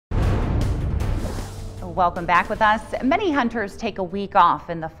Welcome back with us. Many hunters take a week off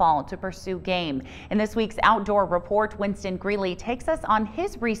in the fall to pursue game. In this week's Outdoor Report, Winston Greeley takes us on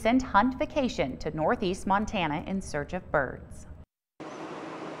his recent hunt vacation to northeast Montana in search of birds.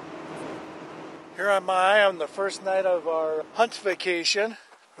 Here am I on the first night of our hunt vacation.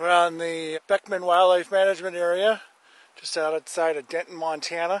 We're on the Beckman Wildlife Management Area, just outside of Denton,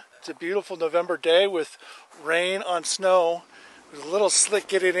 Montana. It's a beautiful November day with rain on snow. There's a little slick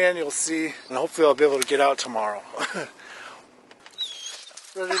getting in, you'll see, and hopefully I'll be able to get out tomorrow.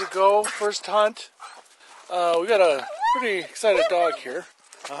 Ready to go, first hunt. We got a pretty excited dog here.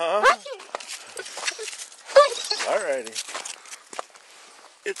 Alrighty.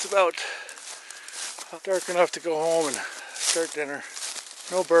 It's about dark enough to go home and start dinner.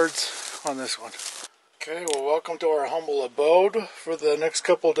 No birds on this one. Okay, well, welcome to our humble abode for the next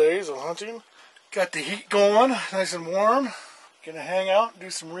couple days of hunting. Got the heat going, nice and warm. Gonna hang out, do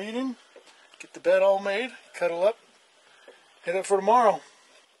some reading, get the bed all made, cuddle up, head up for tomorrow.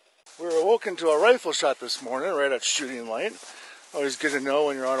 We were awoken to a rifle shot this morning right at shooting light. Always good to know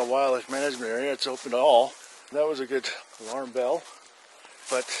when you're on a wildlife management area, it's open to all. That was a good alarm bell.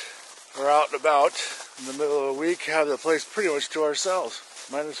 But we're out and about in the middle of the week, have the place pretty much to ourselves.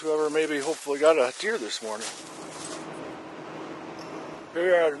 Minus whoever maybe hopefully got a deer this morning. Here we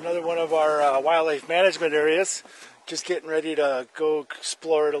are at another one of our wildlife management areas. Just getting ready to go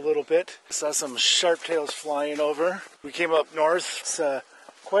explore it a little bit. Saw some sharptails flying over. We came up north. It's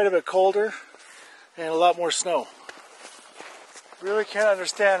quite a bit colder and a lot more snow. Really can't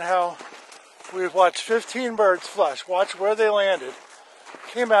understand how we've watched 15 birds flush. Watch where they landed.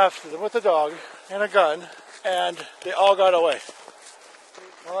 Came after them with a dog and a gun, and they all got away.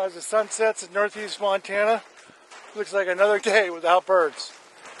 Well, as the sun sets in northeast Montana, looks like another day without birds.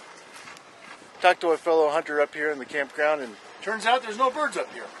 Talked to a fellow hunter up here in the campground, and turns out there's no birds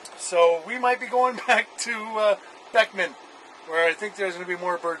up here. So we might be going back to Beckman, where I think there's going to be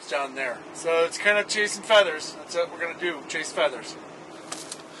more birds down there. So it's kind of chasing feathers. That's what we're going to do, chase feathers.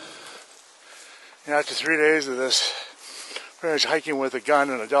 You know, after 3 days of this, pretty much hiking with a gun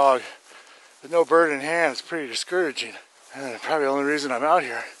and a dog, with no bird in hand, it's pretty discouraging. And probably the only reason I'm out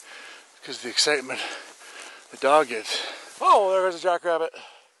here is because of the excitement the dog gets. Oh, there goes a jackrabbit.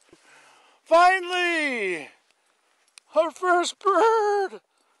 Finally! Our first bird!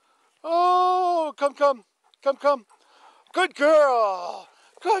 Oh, come, come, come, come. Good girl!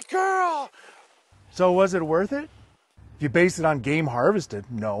 Good girl! So was it worth it? If you base it on game harvested,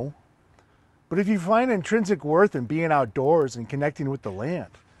 no. But if you find intrinsic worth in being outdoors and connecting with the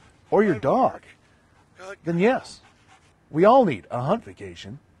land, or your dog, then yes. We all need a hunt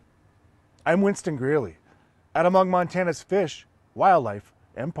vacation. I'm Winston Greeley, out among Montana's fish, wildlife,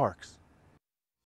 and parks.